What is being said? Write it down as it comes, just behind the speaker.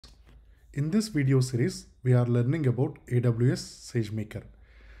In this video series, we are learning about AWS Sagemaker.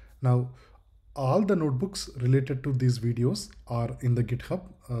 Now, all the notebooks related to these videos are in the GitHub,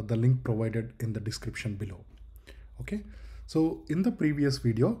 the link provided in the description below. Okay, so in the previous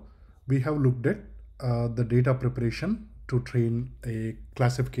video, we have looked at the data preparation to train a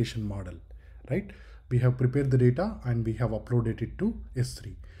classification model, right? We have prepared the data and we have uploaded it to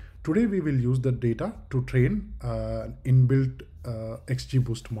S3. Today, we will use the data to train inbuilt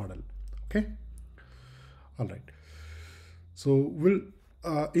XGBoost model. Okay. All right. So we'll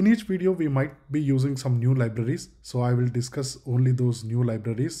in each video we might be using some new libraries. So I will discuss only those new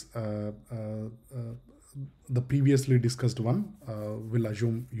libraries. The previously discussed one will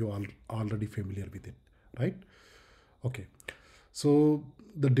assume you are already familiar with it, right? Okay. So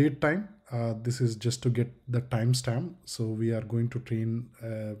the date time. This is just to get the timestamp. So we are going to train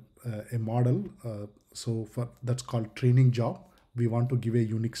a model. So for that's called training job. We want to give a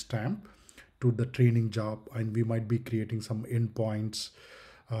unique stamp to the training job, and we might be creating some endpoints,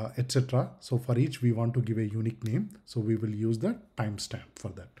 etc. So for each we want to give a unique name. So we will use the timestamp for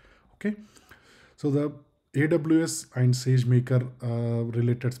that. Okay. So the AWS and SageMaker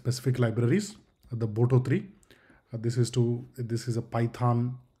related specific libraries, the Boto3. This is a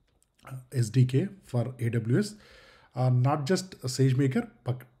Python SDK for AWS. Not just a SageMaker,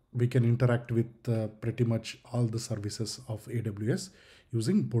 but we can interact with pretty much all the services of AWS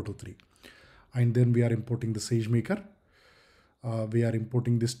using Boto3. And then we are importing the SageMaker. We are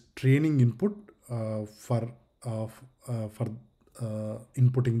importing this training input for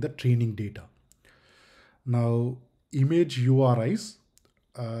inputting the training data. Now, image URIs.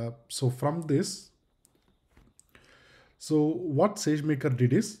 So from this, so what SageMaker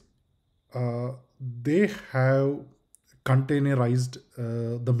did is they have containerized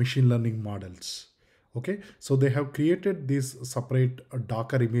the machine learning models. Okay, so they have created these separate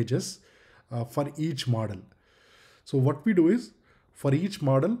Docker images for each model. So what we do is, for each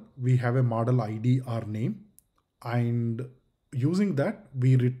model, we have a model ID or name, and using that,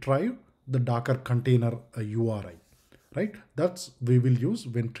 we retrieve the Docker container URI, right? That's we will use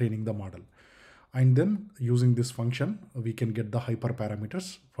when training the model. And then using this function, we can get the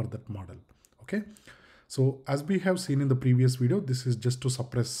hyperparameters for that model, okay? So as we have seen in the previous video, this is just to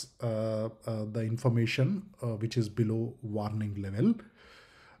suppress the information which is below warning level.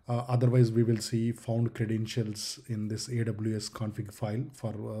 Otherwise, we will see found credentials in this AWS config file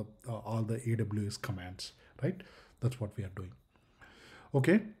for all the AWS commands, right? That's what we are doing.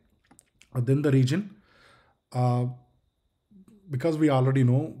 Okay. Then the region. Because we already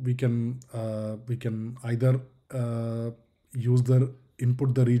know, we can either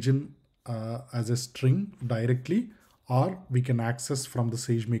input the region as a string directly, or we can access from the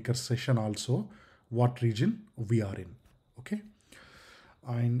SageMaker session also what region we are in. Okay.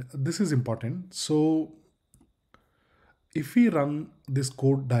 And this is important. So if we run this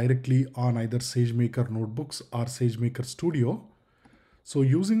code directly on either SageMaker notebooks or SageMaker Studio, so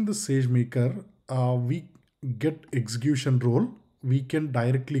using the SageMaker, we get execution role. We can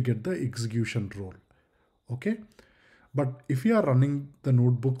directly get the execution role. Okay. But if we are running the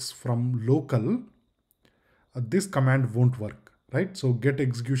notebooks from local, this command won't work, right? So get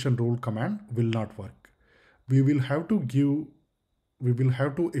execution role command will not work. We will have to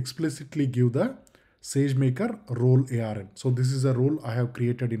explicitly give the SageMaker role ARN. So this is a role I have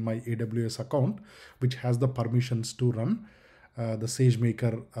created in my AWS account, which has the permissions to run the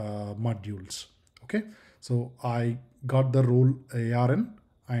SageMaker modules. Okay. So I got the role ARN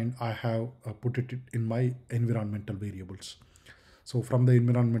and I have put it in my environmental variables. So from the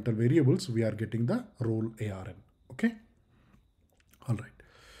environmental variables, we are getting the role ARN. Okay. All right.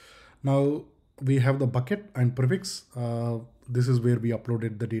 Now we have the bucket and prefix. This is where we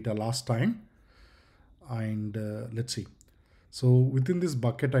uploaded the data last time. And let's see. So within this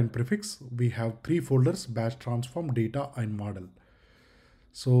bucket and prefix, we have 3 folders: batch, transform, data, and model.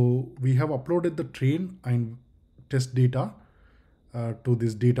 So we have uploaded the train and test data to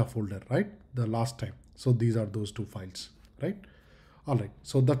this data folder, right? The last time. So these are those 2 files, right? All right.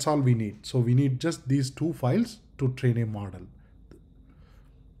 So that's all we need. So we need just these 2 files to train a model.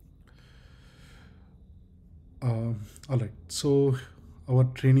 All right. So our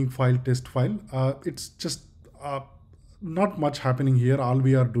training file, test file, it's just not much happening here. All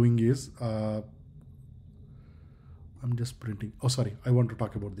we are doing is I'm just printing. Oh, sorry. I want to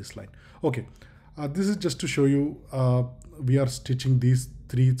talk about this line. Okay. This is just to show you we are stitching these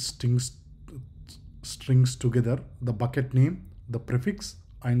 3 strings together: the bucket name, the prefix,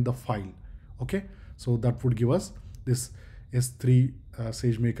 and the file. Okay. So that would give us this S3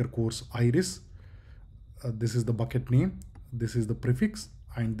 SageMaker course iris. This is the bucket name. This is the prefix,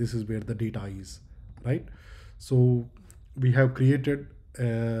 and this is where the data is, right? So we have created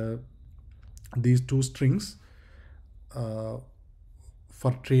these two strings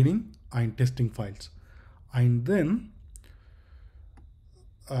for training and testing files, and then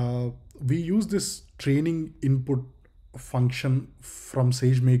we use this training input function from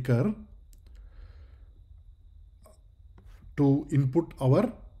Sagemaker to input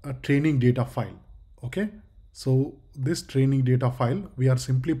our training data file. Okay, so this training data file, we are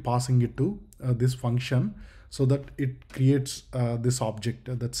simply passing it to this function so that it creates this object,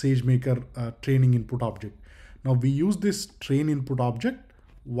 that Sagemaker training input object. Now we use this train input object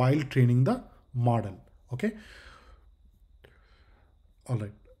while training the model. Okay, all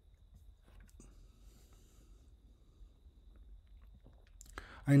right.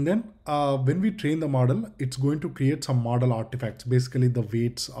 And then when we train the model, it's going to create some model artifacts, basically the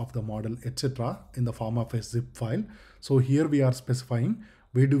weights of the model, etc., in the form of a zip file. So here we are specifying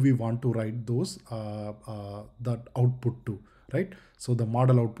where do we want to write those that output to, right? So the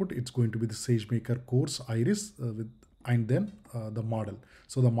model output, it's going to be the Sagemaker course iris and then the model.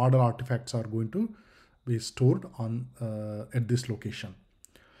 So the model artifacts are going to be stored on at this location.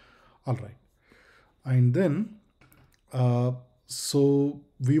 All right, and then so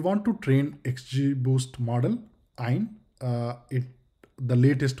we want to train XGBoost model and the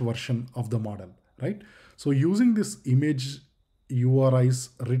latest version of the model, right? So using this image URIs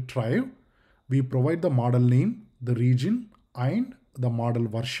retrieve, we provide the model name, the region, and the model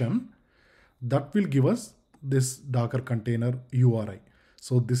version. That will give us this Docker container URI.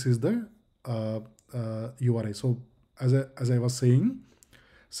 So this is the URI. So as I was saying,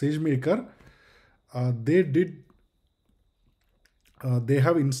 Sagemaker, they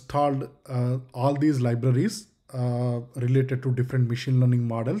have installed all these libraries related to different machine learning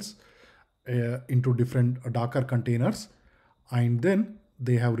models into different Docker containers, and then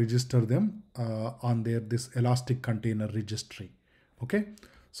they have registered them on this Elastic Container Registry. Okay,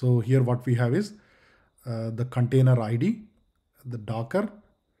 so here what we have is the container ID, the Docker,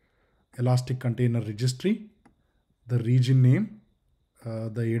 Elastic Container Registry, the region name,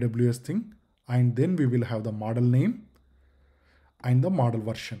 the AWS thing, and then we will have the model name and the model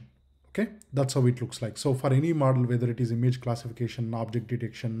version. Okay, that's how it looks like. So for any model, whether it is image classification, object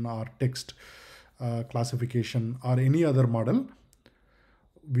detection, or text classification, or any other model,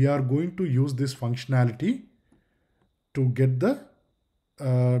 we are going to use this functionality to get the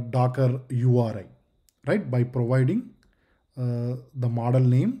Docker URI, right, by providing the model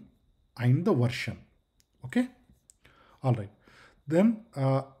name and the version. Okay, all right. Then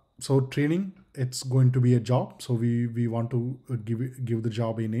so training, it's going to be a job. So we want to give the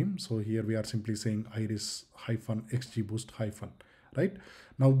job a name. So here we are simply saying iris -XGBoost-, right?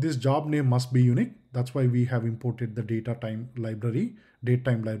 Now this job name must be unique. That's why we have imported the datetime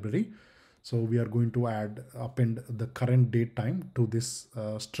library. So we are going to append the current date time to this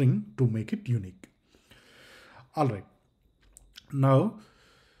string to make it unique. All right. Now,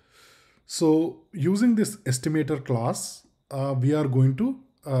 so using this estimator class, we are going to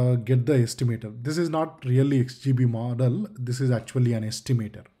get the estimator. This is not really XGB model. This is actually an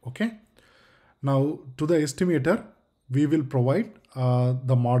estimator. Okay. Now to the estimator, we will provide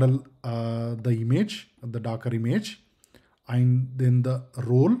the model, the image, the Docker image, and then the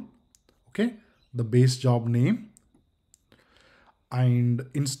role. Okay. The base job name and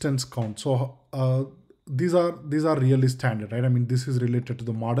instance count. So these are really standard, right? I mean, this is related to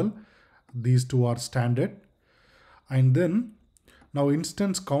the model. These two are standard. And then now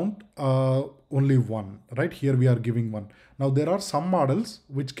instance count, only one, right? Here we are giving one. Now there are some models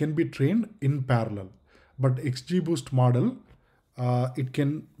which can be trained in parallel, but XGBoost model, it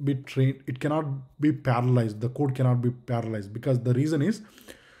can be trained, it cannot be parallelized. The code cannot be parallelized because the reason is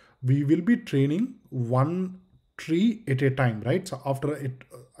we will be training one tree at a time, right? So after it,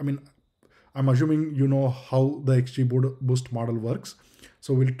 I mean, I'm assuming you know how the XGBoost model works.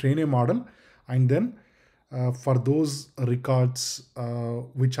 So we'll train a model, and then for those records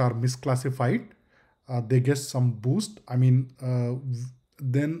which are misclassified, they get some boost. I mean,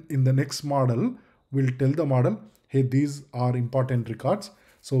 then in the next model, we'll tell the model, hey, these are important records,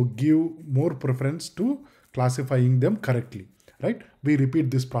 so give more preference to classifying them correctly, right? We repeat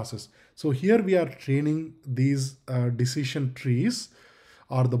this process. So here we are training these decision trees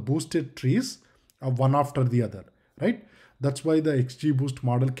or the boosted trees one after the other, right? That's why the XGBoost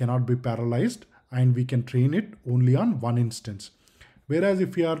model cannot be parallelized, and we can train it only on one instance. Whereas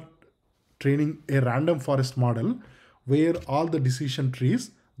if we are training a random forest model where all the decision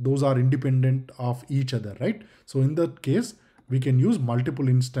trees, those are independent of each other, right? So in that case, we can use multiple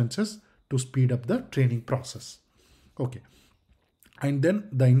instances to speed up the training process. Okay. And then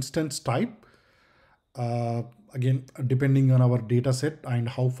the instance type, again, depending on our data set and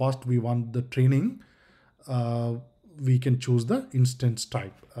how fast we want the training, we can choose the instance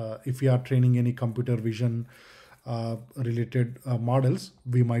type. If we are training any computer vision related models,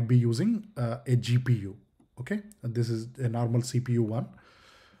 we might be using a GPU. Okay, and this is a normal CPU one.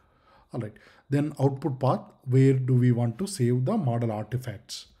 All right, then output path, where do we want to save the model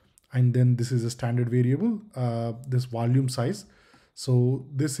artifacts? And then this is a standard variable, this volume size. So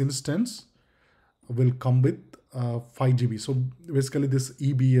this instance will come with 5 GB. So basically this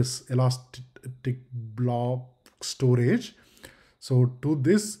EBS, elastic block storage. So to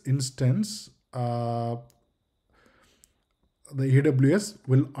this instance, the AWS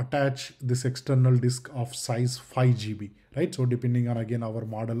will attach this external disk of size 5 GB, right? So depending on, again, our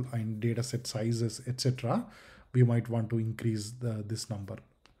model and data set sizes, etc., we might want to increase this number.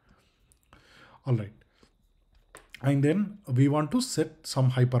 All right. And then we want to set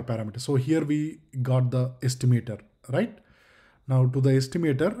some hyperparameters. So here we got the estimator, right? Now to the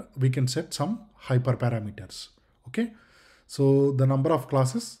estimator, we can set some hyperparameters. Okay. So the number of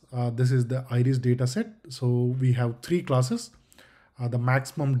classes, this is the iris data set. So we have 3 classes. The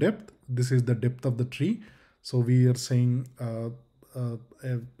maximum depth, this is the depth of the tree. So we are saying the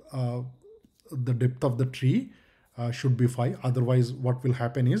depth of the tree should be 5. Otherwise, what will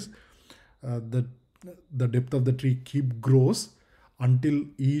happen is the depth of the tree grows until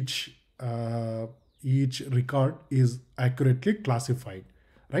each record is accurately classified,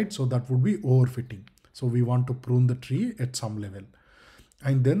 right? So that would be overfitting. So we want to prune the tree at some level.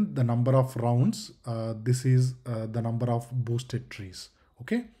 And then the number of rounds, this is the number of boosted trees.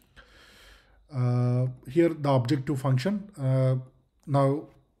 Okay. Here the objective function. Now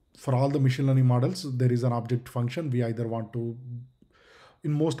for all the machine learning models, there is an object function. We either want to,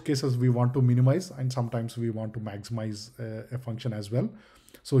 in most cases, we want to minimize, and sometimes we want to maximize a function as well.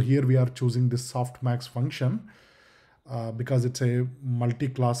 So here we are choosing this softmax function because it's a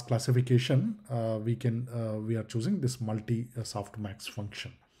multi-class classification. We are choosing this softmax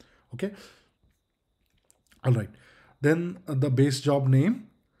function. Okay. All right. Then the base job name,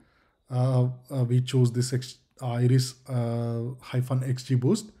 we choose this iris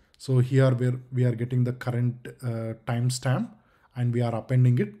 -XGBoost. So here we are getting the current timestamp, and we are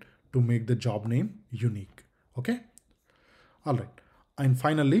appending it to make the job name unique. Okay. All right. And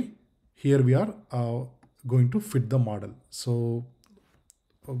finally, here we are going to fit the model. So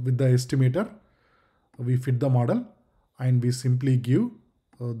with the estimator, we fit the model, and we simply give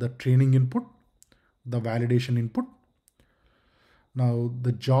the training input, the validation input. Now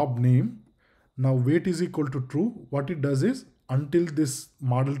the job name, now weight is equal to true. What it does is, until this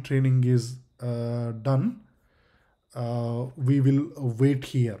model training is done, we will wait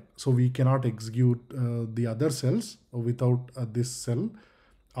here. So we cannot execute the other cells without this cell,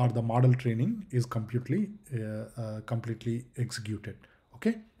 or the model training is completely executed.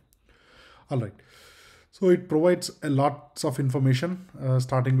 Okay. All right. So it provides a lots of information,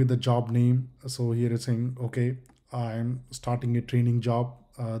 starting with the job name. So here it's saying, okay, I'm starting a training job,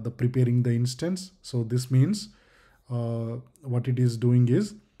 the preparing the instance. So this means what it is doing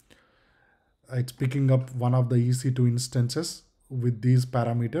is, it's picking up one of the EC2 instances with these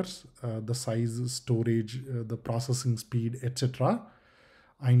parameters, the size, storage, the processing speed, etc.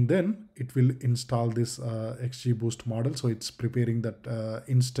 And then it will install this XGBoost model. So it's preparing that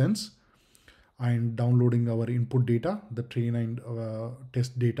instance and downloading our input data, the train and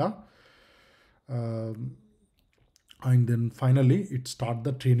test data. And then finally, it starts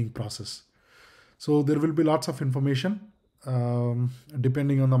the training process. So there will be lots of information.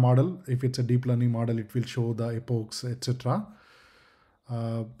 Depending on the model, if it's a deep learning model, it will show the epochs, etc.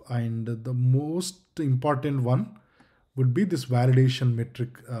 And the most important one would be this validation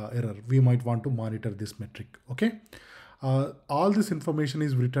metric error. We might want to monitor this metric. Okay. All this information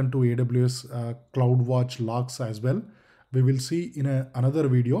is written to AWS CloudWatch logs as well. We will see in another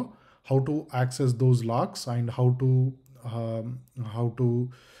video how to access those logs and how to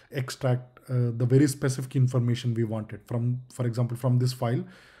extract the very specific information we wanted from. For example, from this file,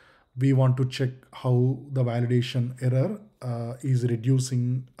 we want to check how the validation error is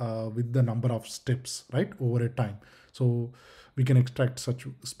reducing with the number of steps, right, over a time. So we can extract such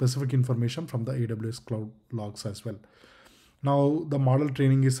specific information from the AWS cloud logs as well. Now the model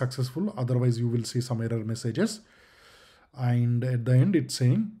training is successful. Otherwise, you will see some error messages. And at the end, it's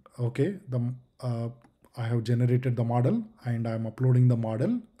saying, okay, I have generated the model and I'm uploading the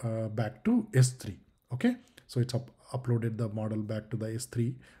model back to S3. Okay, so it's uploaded the model back to the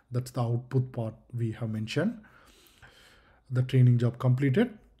S3. That's the output part we have mentioned. The training job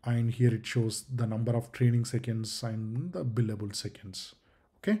completed. and here it shows the number of training seconds and the billable seconds.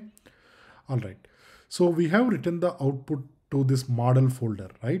 Okay. All right. So we have written the output to this model folder,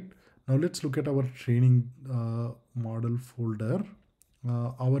 right? Now let's look at our training model folder.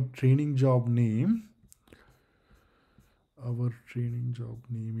 Our training job name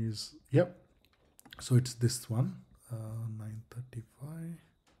is, yep. So it's this one, 935.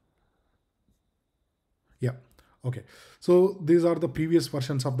 Yeah. Okay. So these are the previous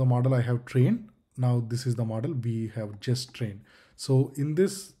versions of the model I have trained. Now this is the model we have just trained. So in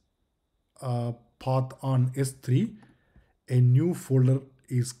this path on S3, a new folder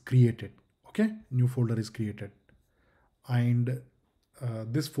is created. Okay. New folder is created. And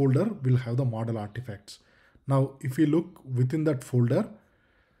this folder will have the model artifacts. Now, if you look within that folder,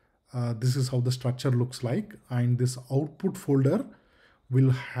 this is how the structure looks like. And this output folder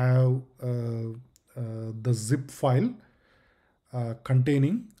will have the zip file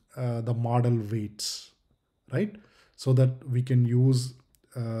containing the model weights, right? So that we can use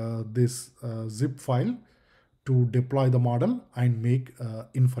this zip file to deploy the model and make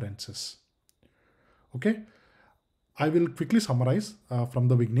inferences. Okay. I will quickly summarize from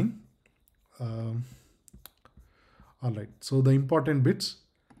the beginning. All right. So the important bits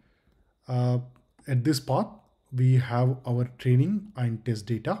at this path, we have our training and test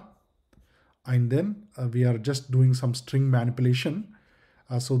data. And then we are just doing some string manipulation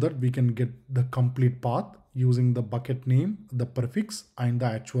so that we can get the complete path using the bucket name, the prefix, and the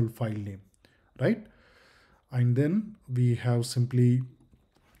actual file name, right? And then we have simply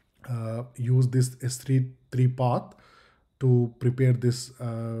used this S3 path to prepare this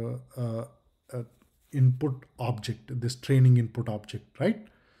input object, this training input object, right?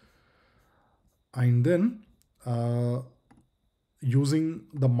 And then using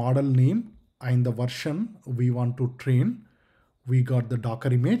the model name and the version we want to train, we got the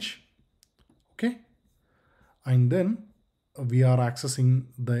Docker image. Okay. And then we are accessing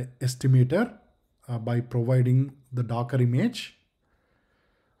the estimator by providing the Docker image,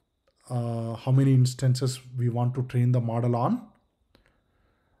 how many instances we want to train the model on,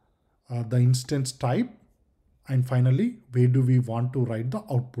 the instance type, and finally, where do we want to write the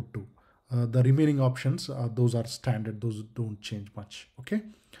output to. The remaining options, those are standard, those don't change much. Okay.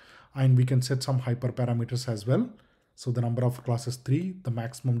 And we can set some hyperparameters as well. So the number of classes 3, the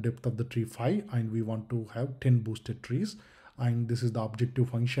maximum depth of the tree 5, and we want to have 10 boosted trees. And this is the objective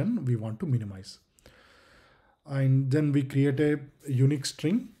function we want to minimize. And then we create a unique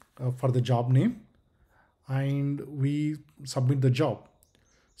string for the job name, and we submit the job.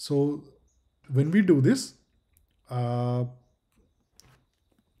 So when we do this, on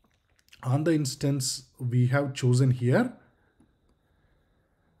the instance we have chosen here,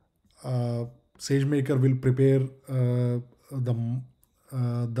 SageMaker will prepare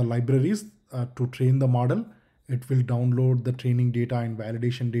the libraries to train the model. It will download the training data and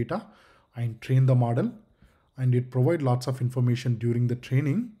validation data and train the model. And it provides lots of information during the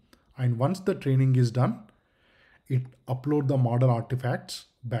training. And once the training is done, it uploads the model artifacts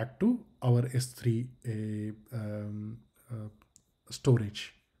back to our S3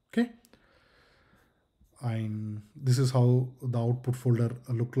 storage. Okay. And this is how the output folder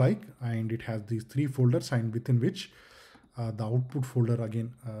look like, and it has these 3 folders, and within which the output folder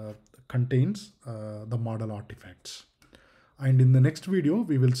again contains the model artifacts. And in the next video,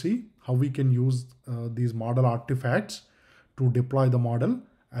 we will see how we can use these model artifacts to deploy the model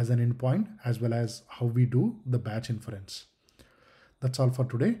as an endpoint, as well as how we do the batch inference. That's all for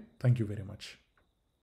today. Thank you very much.